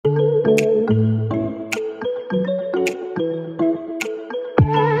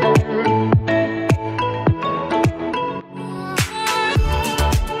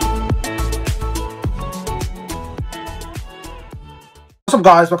What's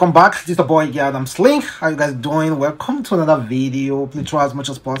up, guys? Welcome back. This is the boy Adamslink. How you guys doing? Welcome to another video. Please try as much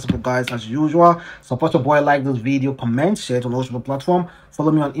as possible, guys, as usual. Support your boy, like this video, comment, share it on all social platform.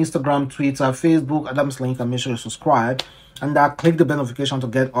 Follow me on Instagram, Twitter, Facebook, Adamslink, and make sure you subscribe and click the bell notification to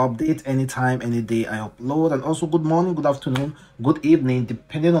get update anytime, any day I upload. And also, good morning, good afternoon, good evening,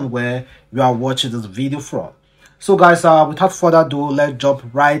 depending on where you are watching this video from. So, guys, without further ado, let's jump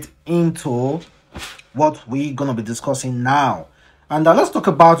right into what we're gonna be discussing now. And let's talk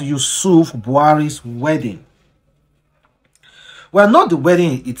about Yusuf Buhari's wedding. Well, not the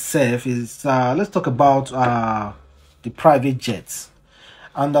wedding itself. Is let's talk about the private jets.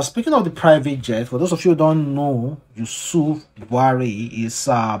 And speaking of the private jet, for those of you who don't know, Yusuf Buhari is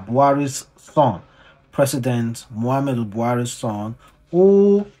Buhari's son, President Muhammadu Buhari's son,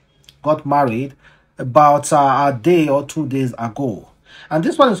 who got married about a day or 2 days ago. And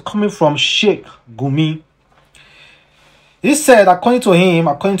this one is coming from Sheikh Gumi. He said, according to him,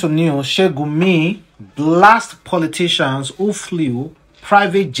 according to news, Sheikh Gumi blast politicians who flew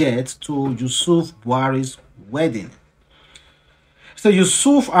private jets to Yusuf Buhari's wedding. So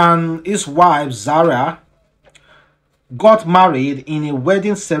Yusuf and his wife Zara got married in a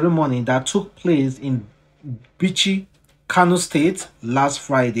wedding ceremony that took place in Bichi, Kano State last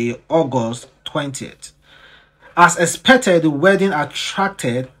Friday, August 20th. As expected, the wedding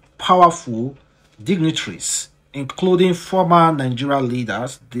attracted powerful dignitaries, including former Nigerian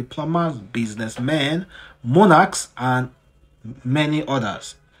leaders, diplomats, businessmen, monarchs, and many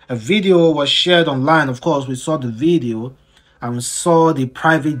others. A video was shared online. Of course, we saw the video and we saw the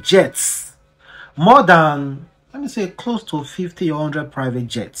private jets. More than, let me say, close to 50 or 100 private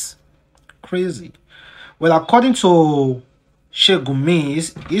jets. Crazy. Well, according to Sheikh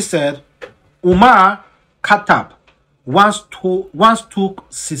Gumi, he said, Umar Khattab once took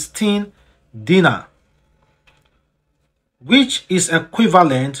 16 dinar, which is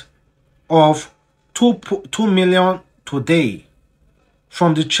equivalent of 2 million today,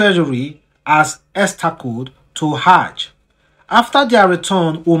 from the treasury as estakod to Hajj. After their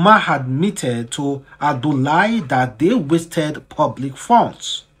return, Umar admitted to Abdullahi that they wasted public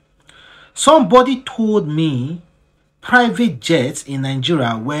funds. Somebody told me private jets in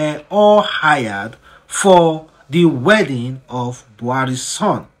Nigeria were all hired for the wedding of Buhari's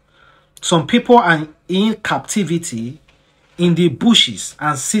son. Some people are in captivity in the bushes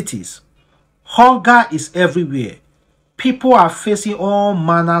and cities. Hunger is everywhere. People are facing all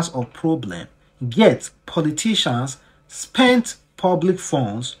manners of problems. Yet politicians spent public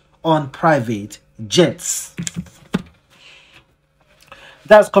funds on private jets.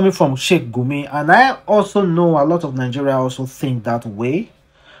 That's coming from Sheikh Gumi. And I also know a lot of Nigeria also think that way.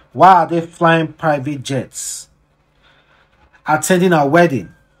 Why are they flying private jets? Attending a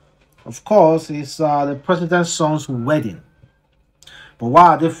wedding. Of course, it's the president's son's wedding. But why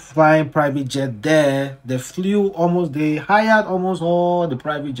are they flying private jet there? They hired almost all the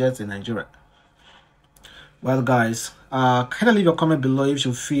private jets in Nigeria. Well, guys, kindly leave your comment below if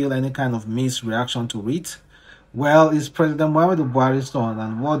you feel any kind of mixed reaction to it. Well, it's President Muhammadu Buhari's son,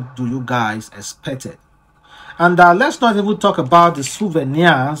 and what do you guys expected? And let's not even talk about the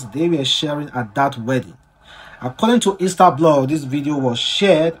souvenirs they were sharing at that wedding. According to Instablog, this video was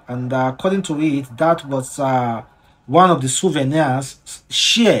shared, and according to it, that was one of the souvenirs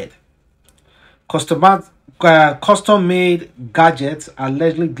shared. Custom-made gadgets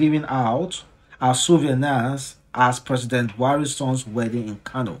allegedly given out as souvenirs as President Buhari's son's wedding in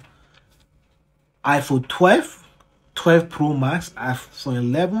Kano. iPhone 12, 12 Pro Max, iPhone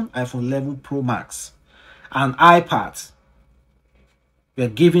 11, iPhone 11 Pro Max, and iPads were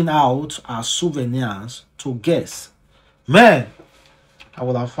given out as souvenirs to guests. Man, I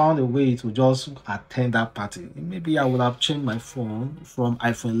would have found a way to just attend that party. Maybe I would have changed my phone from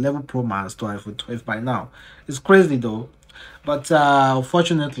iPhone 11 Pro Max to iPhone 12 by now. It's crazy though. But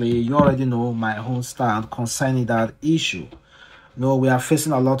unfortunately, you already know my own stand concerning that issue. No, we are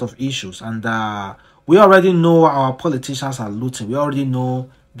facing a lot of issues, and we already know our politicians are looting. We already know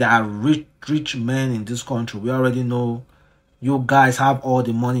there are rich men in this country. We already know you guys have all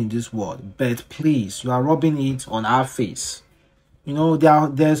the money in this world. But please, you are rubbing it on our face. You know,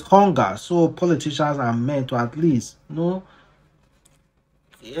 there's hunger, so politicians are meant to at least, calm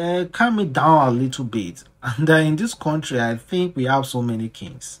it down a little bit. And in this country, I think we have so many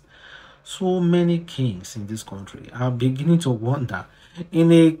kings. So many kings in this country. I'm beginning to wonder.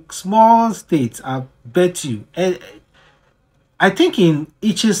 In a small state, I bet you, I think in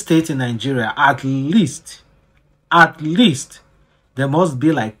each state in Nigeria, at least, there must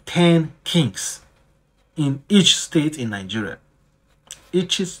be like 10 kings in each state in Nigeria.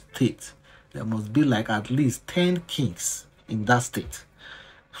 Each state, there must be like at least 10 kings in that state.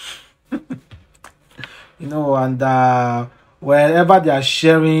 And wherever they are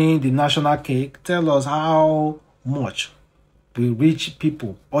sharing the national cake, tell us how much we rich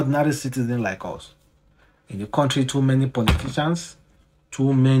people, ordinary citizens like us. In the country, too many politicians,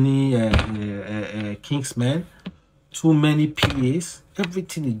 too many kingsmen, too many PAs.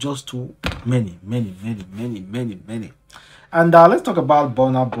 Everything is just too many. And let's talk about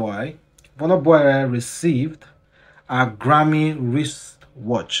Burna Boy. Burna Boy received a Grammy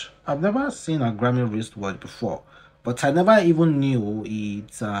wristwatch. I've never seen a Grammy wristwatch before, but I never even knew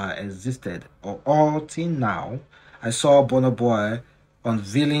it existed. Or until now, I saw Burna Boy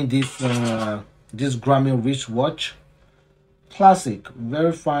unveiling this Grammy wristwatch. Classic,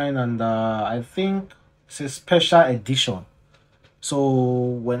 very fine, and I think it's a special edition. So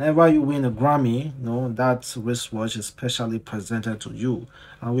whenever you win a Grammy, that wristwatch is specially presented to you.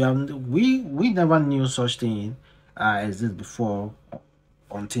 And we never knew such thing existed before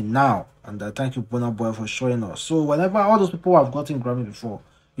until now. And thank you, Burna Boy, for showing us. So whenever all those people who have gotten Grammy before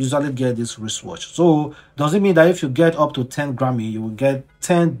usually get this wristwatch. So does it mean that if you get up to 10 Grammy, you will get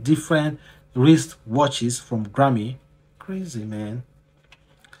 10 different wristwatches from Grammy? Crazy, man.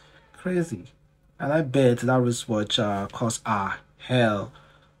 Crazy. And I bet that wristwatch costs a hell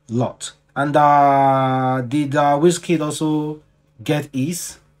lot. And did Wizkid also get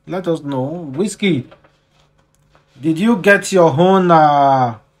his? Let us know. Wizkid, did you get your own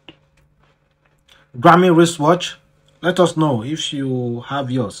Grammy wristwatch? Let us know if you have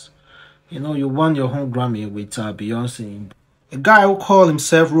yours. You won your own Grammy with Beyonce. A guy who called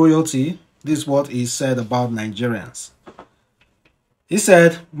himself royalty, this is what he said about Nigerians. He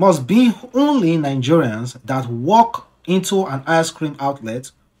said, must be only Nigerians that walk into an ice cream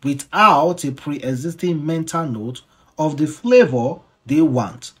outlet without a pre-existing mental note of the flavor they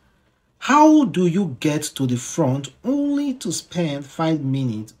want. How do you get to the front only to spend 5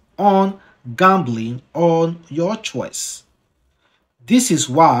 minutes on gambling on your choice? This is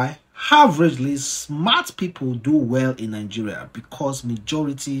why averagely smart people do well in Nigeria, because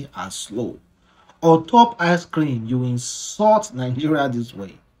majority are slow. On top ice cream, you insult Nigeria this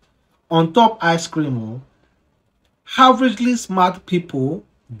way. On top ice cream, averagely smart people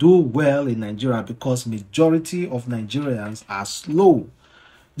do well in Nigeria because majority of Nigerians are slow.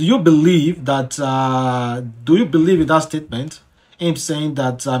 Do you believe that? Do you believe in that statement? Him saying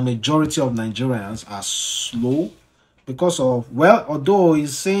that majority of Nigerians are slow because of, well, although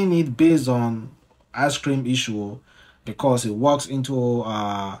he's saying it based on ice cream issue, because it walks into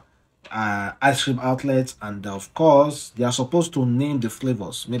ice cream outlets, and of course they are supposed to name the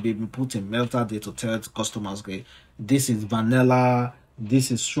flavors, maybe put a melter there to tell customers, okay, this is vanilla,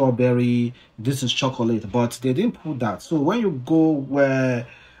 this is strawberry, this is chocolate, but they didn't put that. So when you go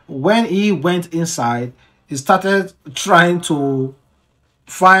when he went inside, he started trying to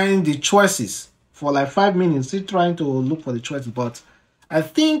find the choices for like 5 minutes. He's trying to look for the choices, but I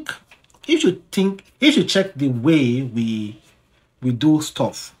think if you check the way we do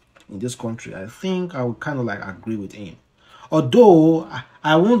stuff in this country, I think I would kind of like agree with him. Although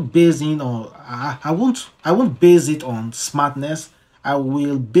I won't base it on I won't base it on smartness. I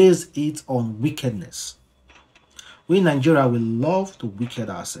will base it on wickedness. We in Nigeria will love to wicked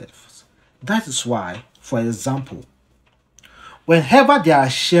ourselves. That is why, for example, whenever they are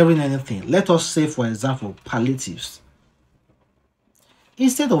sharing anything, let us say for example palliatives,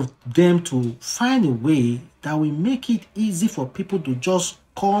 instead of them to find a way that will make it easy for people to just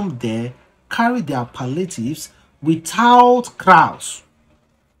come there, carry their palliatives without crowds,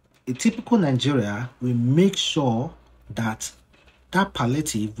 a typical Nigeria will make sure that that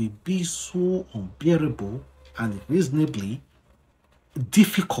palliative will be so unbearable and reasonably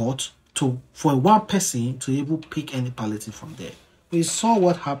difficult for one person to even pick any palliative from there. We saw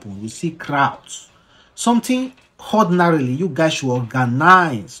what happened. We see crowds. Something ordinarily you guys should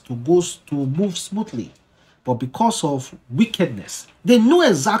organize to move smoothly, but because of wickedness, they know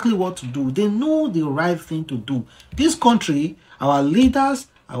exactly what to do. They know the right thing to do. This country, our leaders,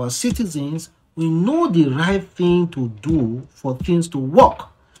 our citizens, we know the right thing to do for things to work,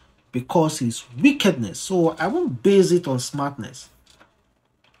 because it's wickedness. So I won't base it on smartness.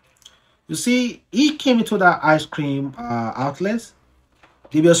 You see, he came into that ice cream outlet.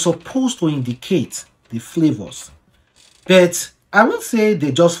 They were supposed to indicate the flavors, but I won't say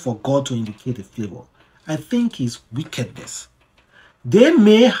they just forgot to indicate the flavor. I think it's wickedness. They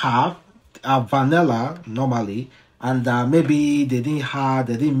may have a vanilla normally, and maybe they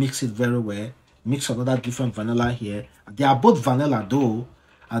didn't mix it very well. Mix another different vanilla here. They are both vanilla though,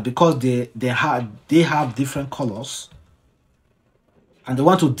 and because they have different colors, and they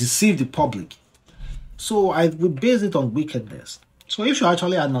want to deceive the public. So I will base it on wickedness. So if you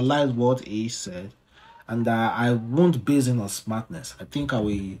actually analyze what he said, And I won't base it on smartness. I think I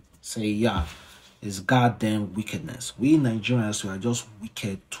will say, yeah, it's goddamn wickedness. We Nigerians, we are just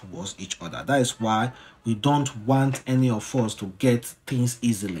wicked towards each other. That is why we don't want any of us to get things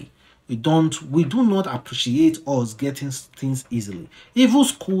easily. We do not appreciate us getting things easily. Even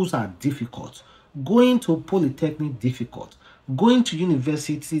schools are difficult. Going to polytechnic difficult. Going to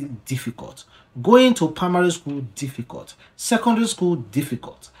university difficult. Going to primary school difficult. Secondary school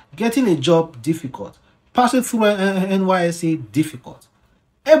difficult. Getting a job difficult. Passing through NYSC difficult.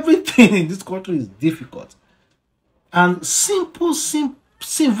 Everything in this country is difficult. And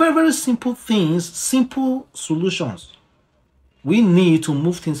very, very simple things, simple solutions. We need to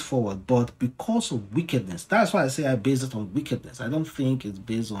move things forward, but because of wickedness, that's why I say I base it on wickedness. I don't think it's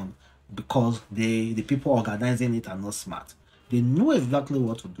based on because the people organizing it are not smart. They know exactly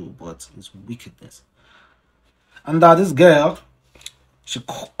what to do, but it's wickedness. And this girl, she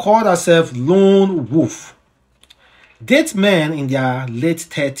called herself Lone Wolf. Date men in their late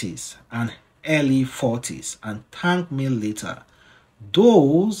 30s and early 40s and thank me later.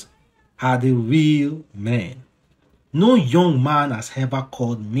 Those are the real men. No young man has ever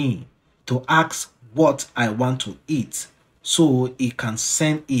called me to ask what I want to eat so he can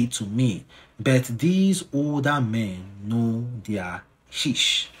send it to me. But these older men know their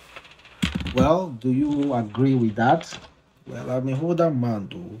shish. Well, do you agree with that? Well, I'm an older man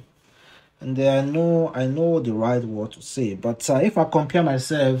though. And I know the right word to say. But if I compare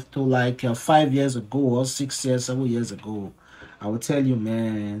myself to like 5 years ago or 6 years, 7 years ago, I will tell you,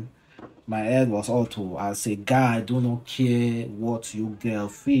 man, my head was auto. I say, guy, I do not care what you girl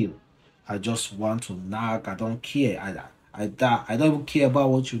feel. I just want to knock. I don't care. I don't even care about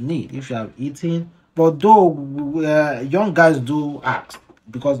what you need. If you have eaten, but though young guys do ask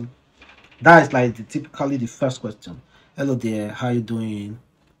because that is like typically the first question. Hello there, how you doing?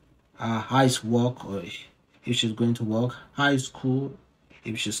 How is work, or if she's going to work? How is school?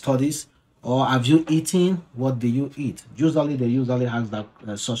 If she studies, or have you eaten? What do you eat? Usually, they usually ask that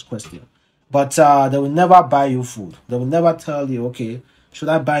such question. But they will never buy you food. They will never tell you, okay, should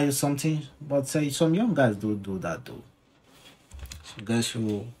I buy you something? But some young guys don't do that though. So guys,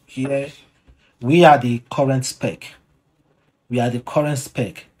 you here, we are the current spec. We are the current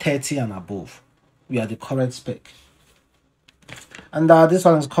spec, 30 and above. We are the current spec. And this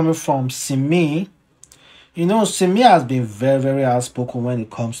one is coming from Simi. You know, Simi has been very, very outspoken when it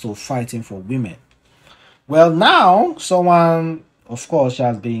comes to fighting for women. Well, now, someone, of course, she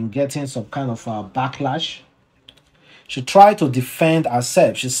has been getting some kind of backlash. She tried to defend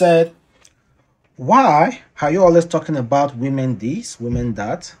herself. She said, why are you always talking about women this, women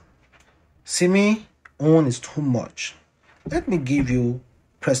that? Simi, own is too much. Let me give you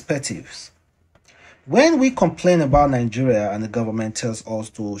perspectives. When we complain about Nigeria and the government tells us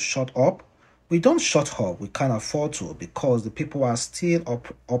to shut up, we don't shut up. We can't afford to because the people are still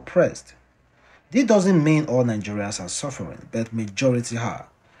oppressed. This doesn't mean all Nigerians are suffering, but majority are.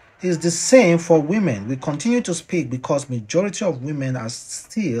 It's the same for women. We continue to speak because majority of women are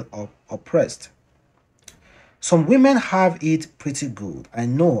still oppressed. Some women have it pretty good. I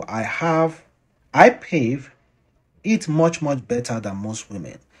know I pave it much, much better than most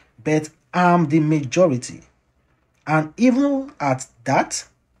women, but I'm the majority. And even at that,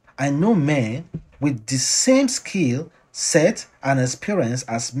 I know men with the same skill set and experience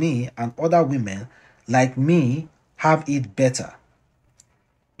as me and other women like me have it better.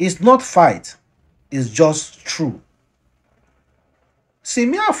 It's not fight, it's just true. See,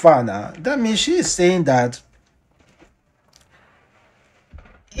 me Afana, that means she is saying that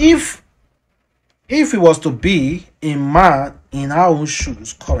if it was to be a man in our own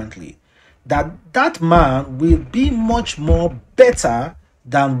shoes currently, that man will be much more better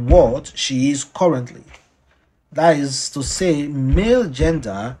than what she is currently. That is to say, male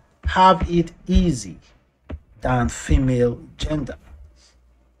gender have it easy than female gender.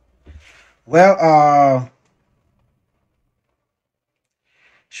 Well,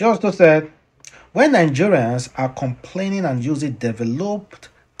 she also said, when Nigerians are complaining and using developed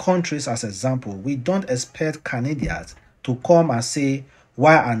countries as example, we don't expect Canadians to come and say,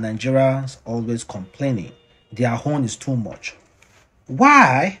 why are Nigerians always complaining? Their own is too much.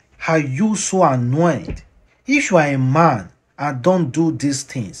 Why are you so annoyed? If you are a man and don't do these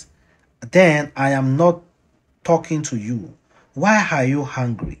things, then I am not talking to you. Why are you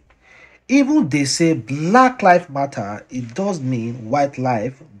hungry? Even they say Black Lives Matter, it does mean white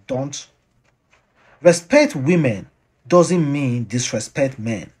life don't. Respect women doesn't mean disrespect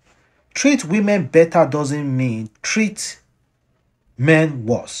men. Treat women better doesn't mean treat men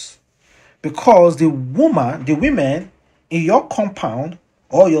worse. Because the women in your compound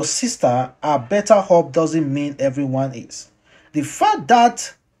or your sister are better off doesn't mean everyone is. The fact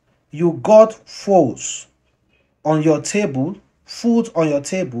that you got food on your table,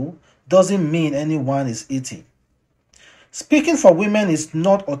 doesn't mean anyone is eating. Speaking for women is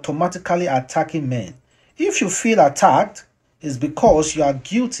not automatically attacking men. If you feel attacked, it's because you are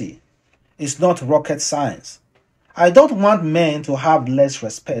guilty. It's not rocket science. I don't want men to have less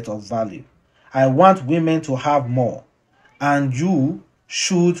respect or value. I want women to have more. And you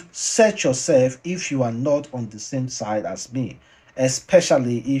should search yourself if you are not on the same side as me,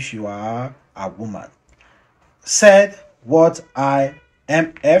 especially if you are a woman. Said what I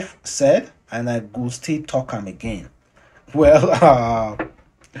MF said, and I go still talk him again. Well,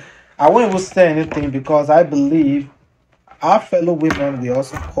 I won't even say anything because I believe our fellow women will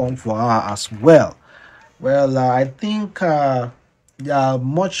also come for her as well. Well, I think there are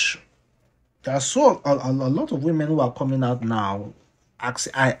so a lot of women who are coming out now.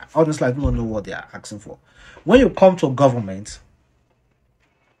 Asking, I honestly I don't know what they are asking for. When you come to government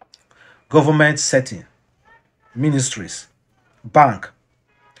setting, ministries, bank,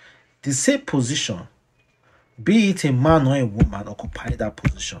 the same position, be it a man or a woman occupying that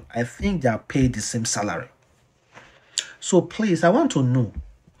position, I think they are paid the same salary. So please, I want to know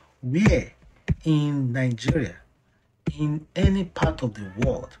where in Nigeria, in any part of the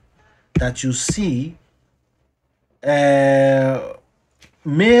world, that you see male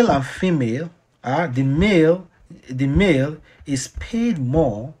and female, the male is paid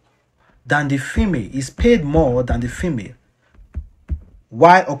more than the female,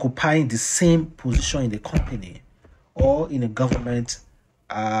 while occupying the same position in the company or in a government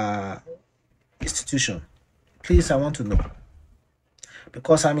institution. Please, I want to know.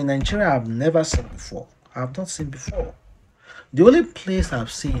 Because I'm in Nigeria, I've never seen before. I've not seen before. The only place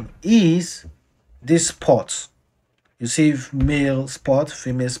I've seen is this sports. You see male sport,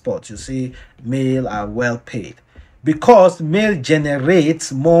 female sport. You see male are well paid. Because male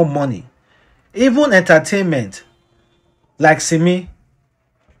generates more money. Even entertainment, like Simi.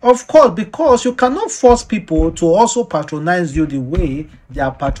 Of course, because you cannot force people to also patronize you the way they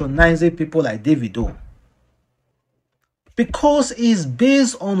are patronizing people like Davido. Because it's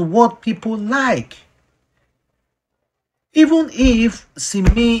based on what people like. Even if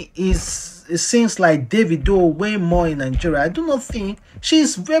Simi sings like Davido way more in Nigeria, I do not think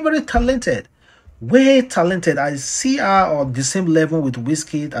she's very, very talented. Way talented. I see her on the same level with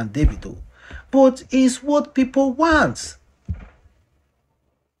Wizkid and Davido. But it's what people want.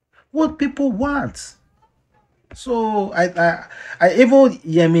 What people want. So I even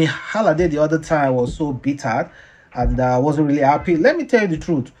Yemi Holiday the other time was so bitter and wasn't really happy. Let me tell you the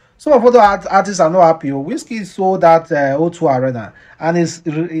truth. Some of other artists are not happy. Whiskey sold that O2 Arena and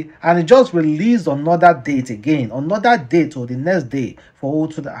it just released another date again, another date or the next day for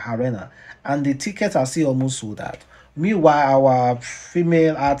O2 Arena, and the tickets are still almost sold out. Meanwhile, our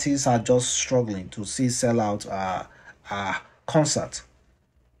female artists are just struggling to sell out concert.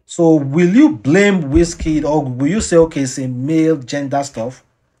 So will you blame Whiskey, or will you say okay, it's a male gender stuff?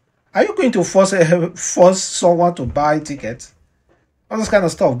 Are you going to force someone to buy tickets? All this kind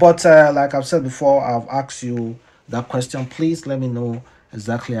of stuff. But like I've said before, I've asked you that question. Please let me know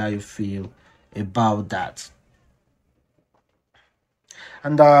exactly how you feel about that.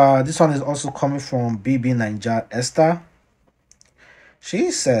 And this one is also coming from Bbnaija Esther. She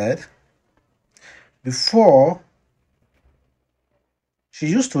said, before, she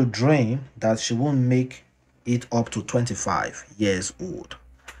used to dream that she won't make it up to 25 years old.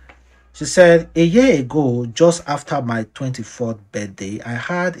 She said, a year ago, just after my 24th birthday, I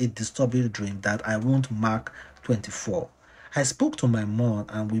had a disturbing dream that I won't mark 24. I spoke to my mom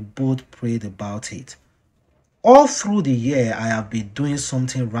and we both prayed about it. All through the year, I have been doing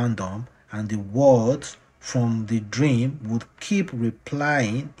something random and the words from the dream would keep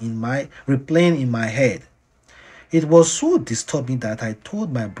replaying in my head. It was so disturbing that I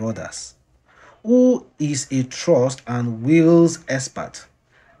told my brothers, who is a trust and wills expert,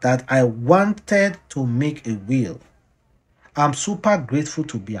 that I wanted to make a will. I'm super grateful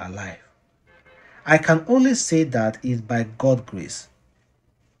to be alive. I can only say that it's by God's grace.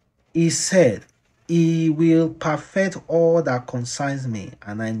 He said, He will perfect all that concerns me,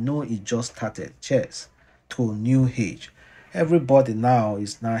 and I know it just started. Cheers to new age. Everybody now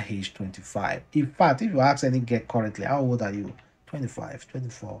is now age 25. In fact, if you ask any girl currently, how old are you? 25,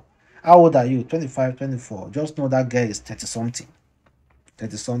 24. How old are you? 25, 24. Just know that girl is 30 something.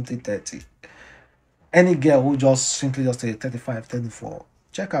 30 something, 30. Any girl who just simply just say 35, 34,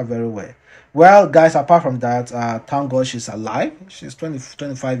 check her very well. Well, guys, apart from that, thank God she's alive. She's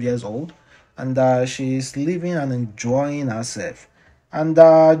 25 years old, and she's living and enjoying herself. And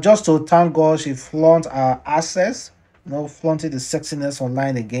just to thank God, she flaunt her access, flaunting the sexiness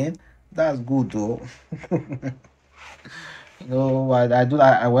online again. That's good though. I do.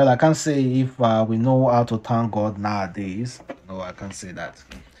 Well, I can't say if we know how to thank God nowadays. No, I can't say that.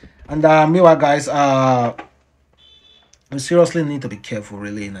 And meanwhile, guys, we seriously need to be careful,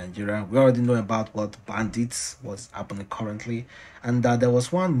 really, in Nigeria. We already know about what bandits was happening currently, and there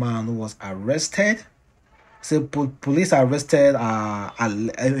was one man who was arrested. So police arrested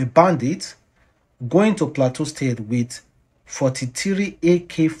a bandit going to Plateau State with 43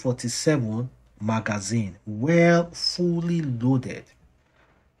 AK-47 magazine, well fully loaded.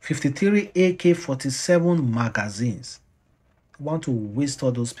 53 AK-47 magazines. I want to waste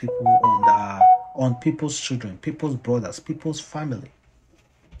all those people on people's children, people's brothers, people's family.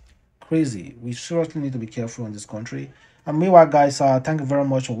 Crazy. We seriously need to be careful in this country. And meanwhile, guys, thank you very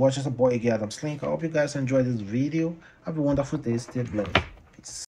much for watching. The boy again, Adamslink. I hope you guys enjoyed this video. Have a wonderful day. Stay blessed. Peace.